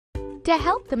To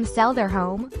help them sell their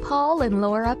home, Paul and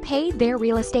Laura paid their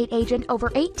real estate agent over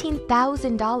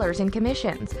 $18,000 in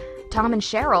commissions. Tom and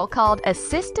Cheryl called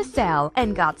Assist to Sell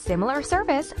and got similar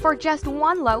service for just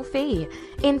one low fee.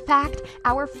 In fact,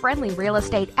 our friendly real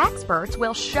estate experts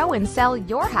will show and sell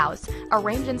your house,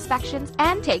 arrange inspections,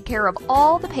 and take care of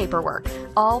all the paperwork,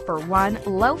 all for one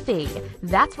low fee.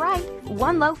 That's right,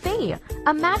 one low fee.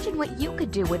 Imagine what you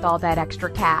could do with all that extra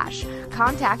cash.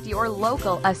 Contact your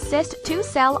local Assist to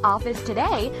Sell office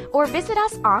today or visit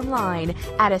us online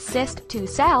at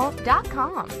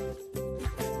assisttosell.com.